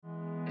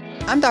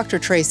I'm Dr.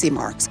 Tracy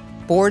Marks,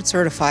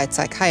 board-certified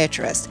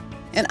psychiatrist,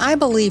 and I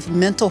believe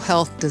mental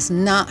health does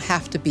not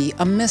have to be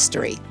a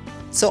mystery.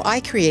 So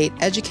I create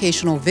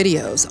educational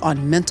videos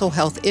on mental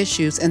health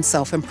issues and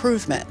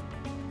self-improvement.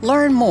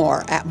 Learn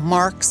more at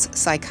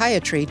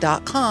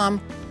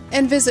markspsychiatry.com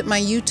and visit my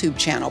YouTube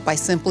channel by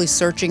simply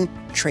searching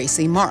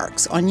Tracy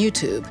Marks on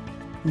YouTube.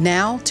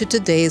 Now to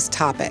today's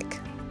topic.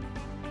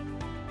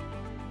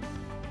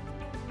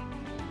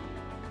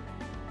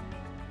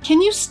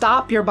 Can you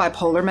stop your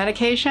bipolar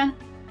medication?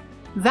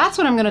 That's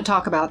what I'm going to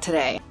talk about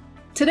today.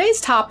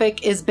 Today's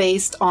topic is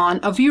based on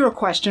a viewer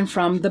question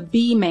from the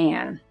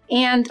B-Man,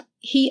 and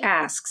he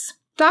asks,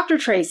 Dr.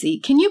 Tracy,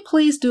 can you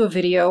please do a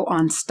video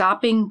on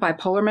stopping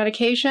bipolar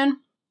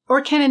medication?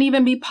 Or can it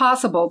even be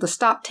possible to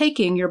stop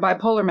taking your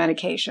bipolar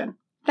medication?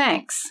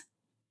 Thanks.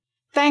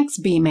 Thanks,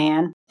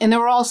 B-Man. And there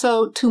were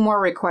also 2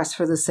 more requests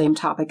for the same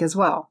topic as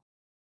well.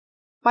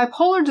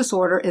 Bipolar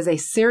disorder is a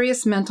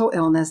serious mental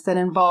illness that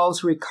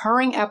involves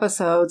recurring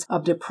episodes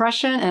of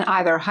depression and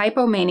either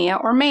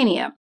hypomania or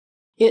mania.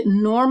 It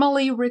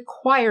normally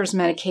requires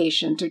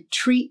medication to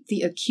treat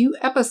the acute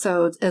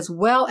episodes as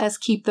well as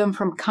keep them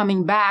from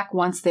coming back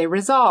once they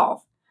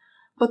resolve.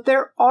 But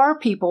there are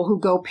people who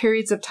go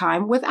periods of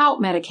time without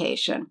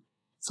medication.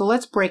 So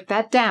let's break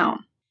that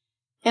down.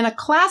 In a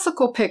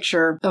classical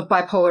picture of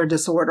bipolar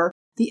disorder,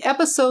 the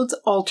episodes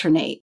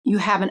alternate. You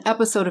have an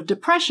episode of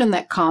depression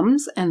that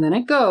comes and then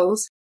it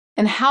goes,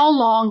 and how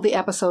long the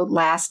episode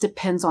lasts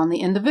depends on the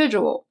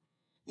individual.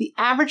 The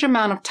average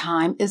amount of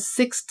time is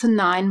 6 to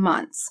 9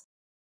 months.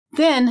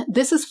 Then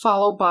this is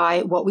followed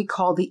by what we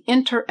call the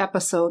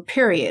inter-episode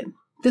period.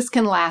 This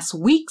can last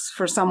weeks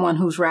for someone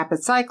who's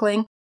rapid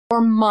cycling,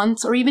 or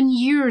months or even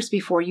years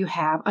before you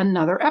have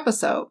another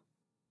episode.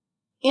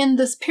 In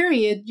this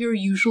period, you're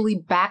usually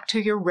back to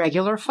your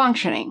regular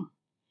functioning.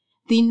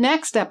 The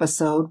next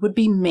episode would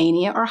be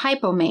mania or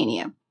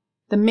hypomania.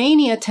 The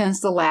mania tends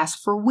to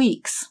last for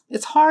weeks.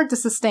 It's hard to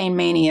sustain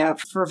mania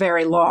for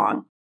very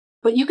long,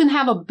 but you can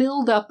have a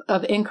buildup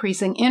of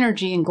increasing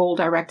energy and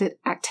goal-directed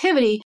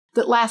activity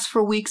that lasts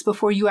for weeks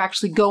before you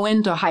actually go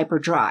into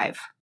hyperdrive.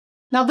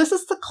 Now, this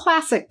is the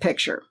classic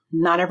picture.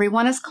 Not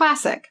everyone is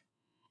classic.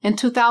 In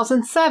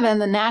 2007,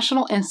 the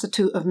National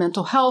Institute of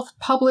Mental Health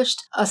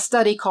published a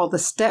study called the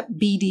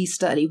STEP-BD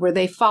study, where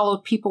they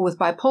followed people with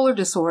bipolar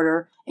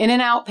disorder in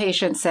an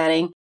outpatient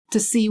setting to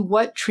see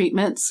what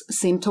treatments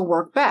seemed to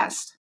work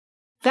best.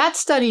 That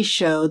study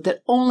showed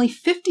that only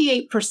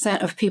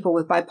 58% of people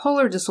with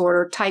bipolar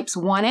disorder types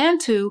 1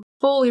 and 2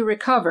 fully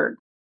recovered.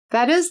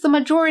 That is the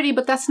majority,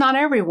 but that's not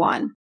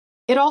everyone.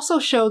 It also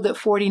showed that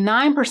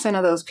 49%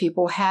 of those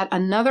people had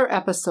another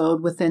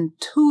episode within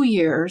 2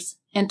 years,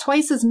 and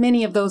twice as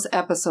many of those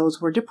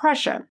episodes were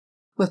depression.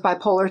 With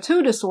bipolar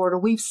II disorder,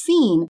 we've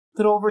seen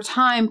that over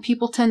time,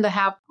 people tend to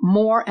have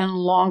more and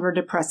longer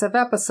depressive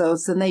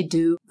episodes than they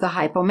do the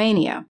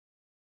hypomania.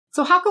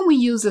 So how can we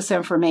use this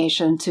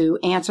information to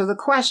answer the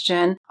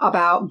question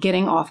about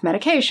getting off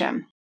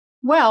medication?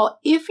 Well,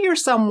 if you're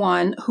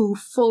someone who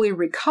fully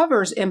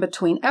recovers in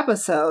between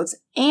episodes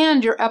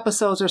and your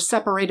episodes are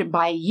separated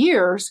by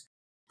years,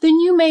 then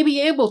you may be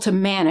able to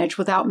manage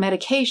without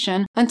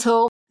medication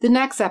until the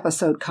next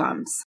episode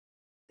comes.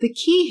 The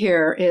key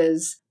here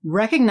is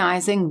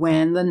recognizing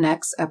when the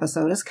next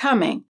episode is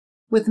coming.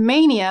 With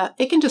mania,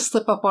 it can just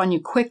slip up on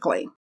you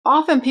quickly.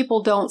 Often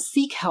people don't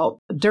seek help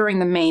during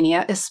the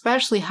mania,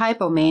 especially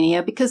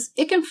hypomania, because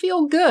it can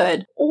feel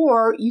good.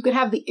 Or you could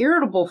have the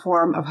irritable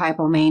form of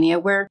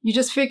hypomania where you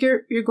just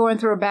figure you're going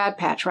through a bad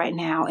patch right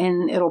now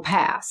and it'll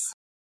pass.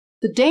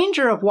 The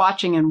danger of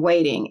watching and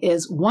waiting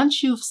is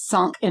once you've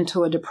sunk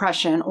into a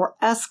depression or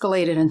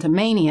escalated into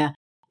mania,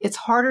 it's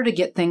harder to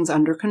get things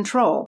under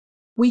control.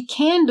 We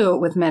can do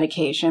it with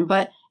medication,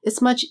 but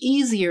it's much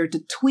easier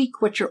to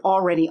tweak what you're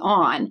already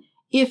on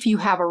if you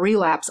have a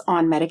relapse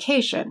on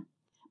medication.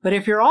 But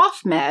if you're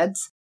off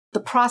meds, the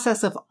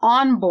process of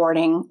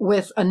onboarding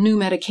with a new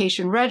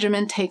medication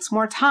regimen takes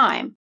more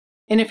time.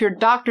 And if your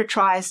doctor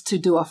tries to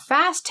do a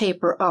fast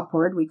taper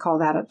upward, we call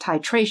that a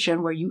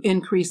titration, where you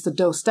increase the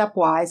dose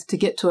stepwise to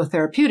get to a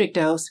therapeutic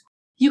dose,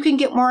 you can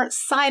get more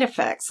side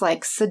effects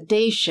like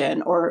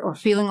sedation or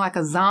feeling like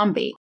a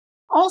zombie.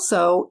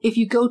 Also, if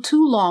you go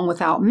too long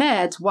without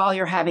meds while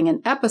you're having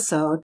an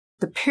episode,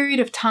 the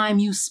period of time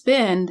you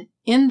spend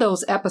in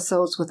those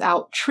episodes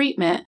without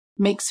treatment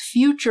makes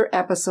future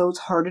episodes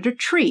harder to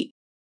treat.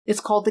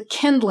 It's called the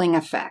kindling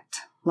effect.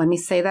 Let me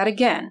say that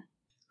again.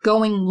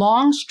 Going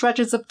long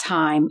stretches of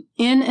time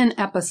in an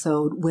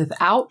episode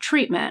without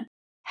treatment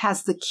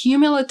has the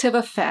cumulative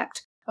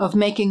effect of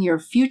making your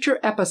future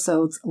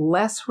episodes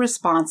less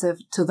responsive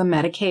to the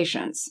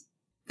medications.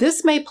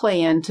 This may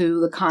play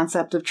into the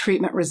concept of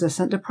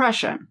treatment-resistant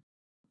depression.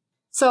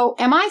 So,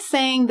 am I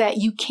saying that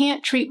you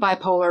can't treat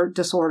bipolar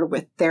disorder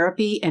with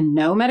therapy and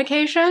no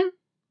medication?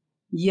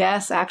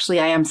 Yes, actually,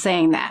 I am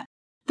saying that.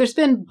 There's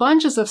been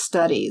bunches of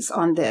studies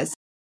on this.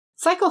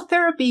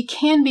 Psychotherapy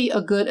can be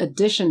a good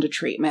addition to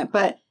treatment,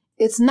 but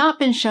it's not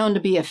been shown to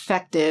be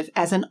effective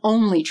as an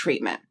only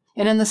treatment.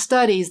 And in the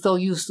studies, they'll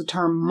use the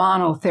term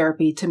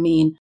monotherapy to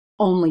mean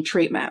only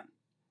treatment.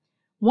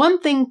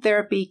 One thing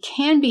therapy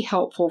can be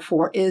helpful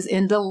for is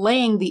in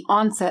delaying the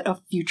onset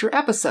of future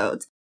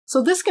episodes.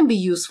 So this can be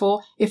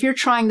useful if you're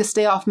trying to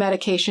stay off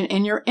medication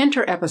in your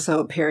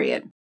inter-episode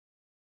period.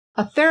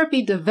 A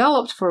therapy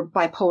developed for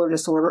bipolar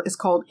disorder is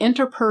called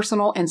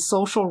interpersonal and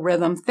social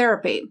rhythm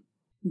therapy.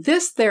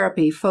 This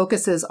therapy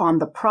focuses on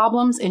the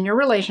problems in your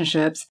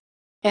relationships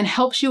and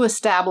helps you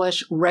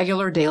establish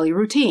regular daily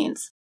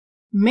routines.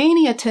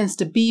 Mania tends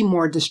to be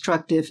more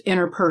destructive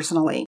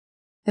interpersonally.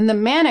 In the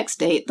manic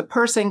state, the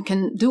person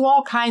can do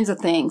all kinds of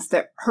things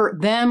that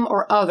hurt them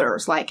or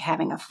others, like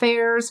having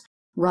affairs,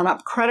 run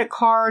up credit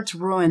cards,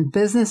 ruin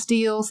business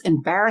deals,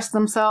 embarrass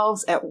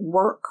themselves at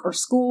work or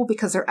school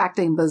because they're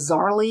acting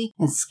bizarrely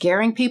and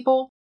scaring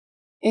people.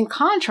 In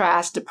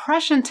contrast,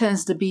 depression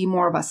tends to be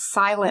more of a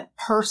silent,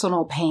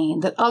 personal pain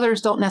that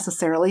others don't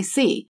necessarily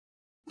see.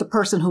 The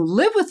person who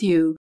lives with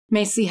you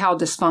may see how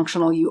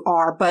dysfunctional you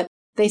are, but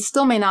they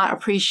still may not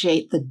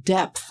appreciate the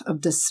depth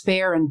of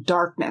despair and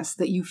darkness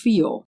that you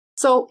feel.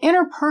 So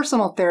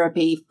interpersonal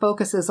therapy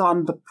focuses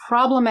on the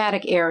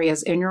problematic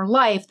areas in your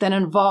life that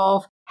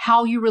involve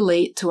how you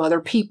relate to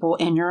other people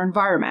in your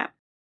environment.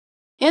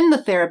 In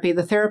the therapy,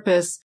 the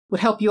therapist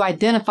would help you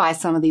identify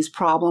some of these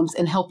problems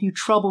and help you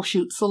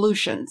troubleshoot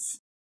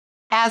solutions.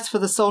 As for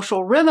the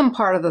social rhythm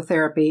part of the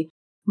therapy,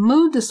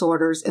 mood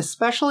disorders,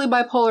 especially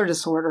bipolar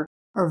disorder,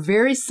 are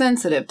very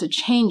sensitive to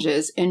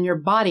changes in your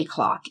body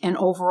clock and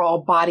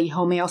overall body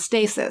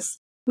homeostasis,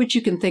 which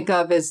you can think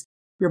of as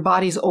your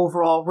body's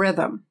overall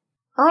rhythm.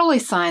 Early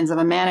signs of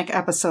a manic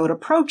episode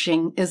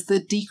approaching is the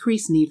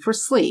decreased need for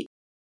sleep.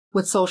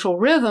 With social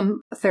rhythm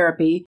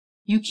therapy,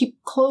 you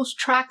keep close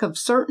track of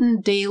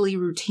certain daily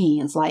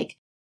routines, like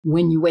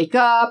when you wake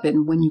up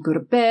and when you go to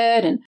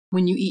bed and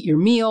when you eat your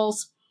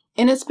meals.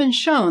 And it's been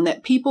shown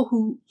that people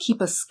who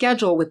keep a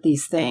schedule with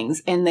these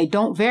things and they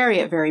don't vary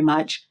it very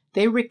much,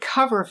 they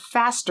recover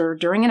faster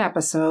during an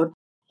episode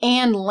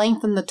and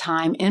lengthen the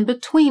time in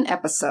between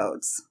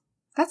episodes.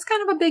 That's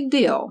kind of a big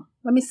deal.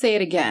 Let me say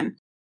it again.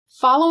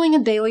 Following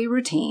a daily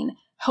routine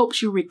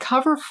helps you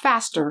recover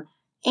faster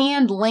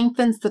and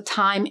lengthens the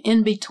time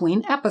in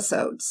between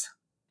episodes.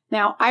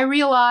 Now, I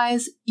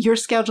realize your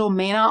schedule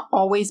may not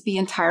always be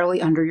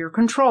entirely under your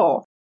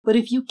control, but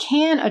if you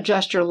can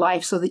adjust your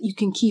life so that you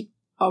can keep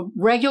a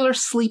regular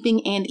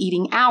sleeping and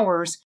eating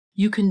hours,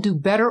 you can do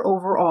better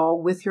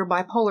overall with your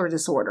bipolar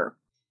disorder.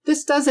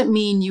 This doesn't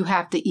mean you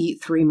have to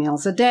eat 3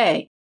 meals a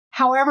day.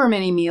 However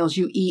many meals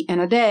you eat in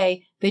a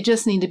day, they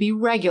just need to be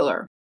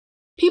regular.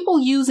 People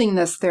using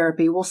this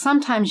therapy will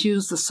sometimes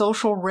use the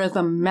social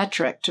rhythm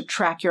metric to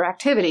track your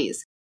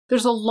activities.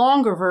 There's a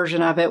longer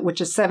version of it, which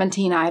is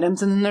 17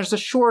 items, and then there's a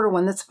shorter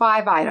one that's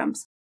 5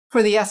 items.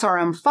 For the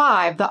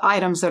SRM-5, the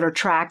items that are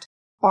tracked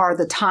are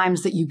the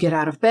times that you get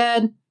out of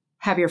bed,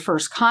 have your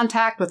first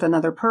contact with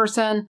another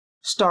person,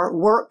 start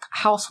work,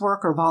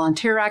 housework, or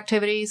volunteer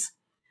activities,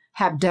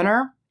 have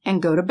dinner,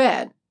 and go to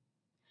bed.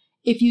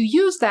 If you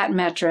use that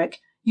metric,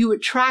 you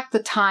would track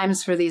the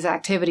times for these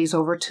activities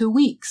over 2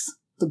 weeks.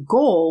 The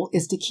goal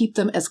is to keep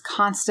them as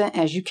constant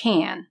as you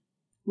can.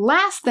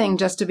 Last thing,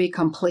 just to be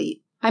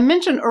complete, I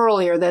mentioned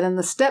earlier that in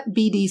the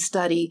STEP-BD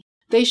study,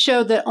 they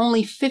showed that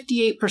only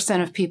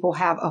 58% of people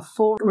have a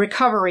full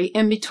recovery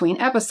in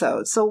between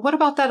episodes. So what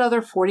about that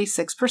other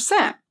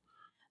 46%?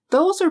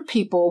 Those are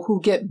people who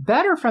get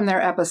better from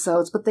their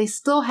episodes, but they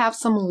still have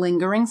some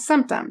lingering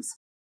symptoms.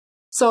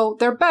 So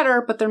they're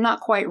better, but they're not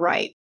quite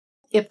right.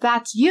 If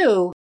that's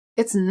you,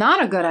 it's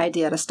not a good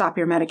idea to stop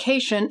your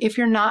medication if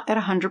you're not at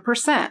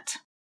 100%.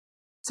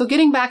 So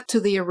getting back to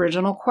the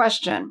original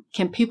question,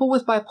 can people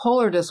with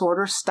bipolar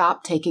disorder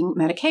stop taking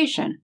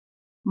medication?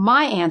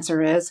 My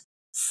answer is,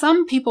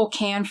 some people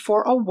can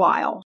for a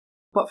while,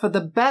 but for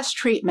the best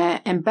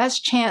treatment and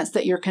best chance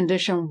that your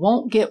condition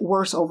won't get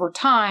worse over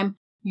time,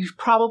 you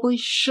probably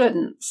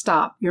shouldn't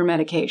stop your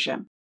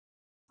medication.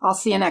 I'll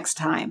see you next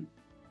time.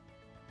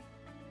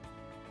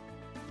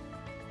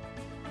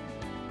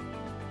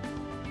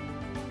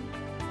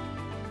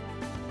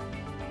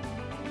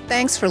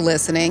 Thanks for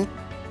listening.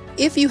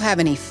 If you have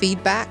any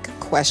feedback,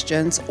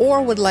 questions,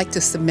 or would like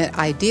to submit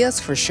ideas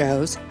for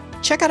shows,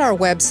 check out our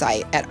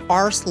website at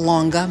Ars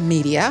Longa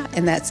Media,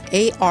 and that's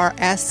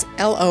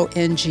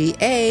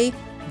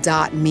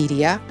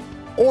ARSLONGA.media,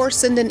 or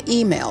send an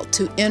email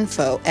to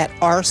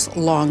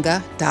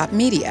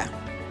info@arslonga.media.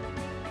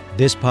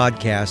 This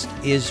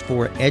podcast is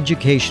for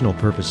educational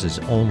purposes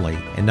only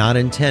and not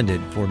intended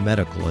for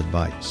medical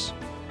advice.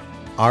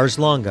 Ars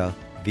Longa,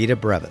 Vita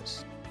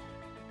Brevis.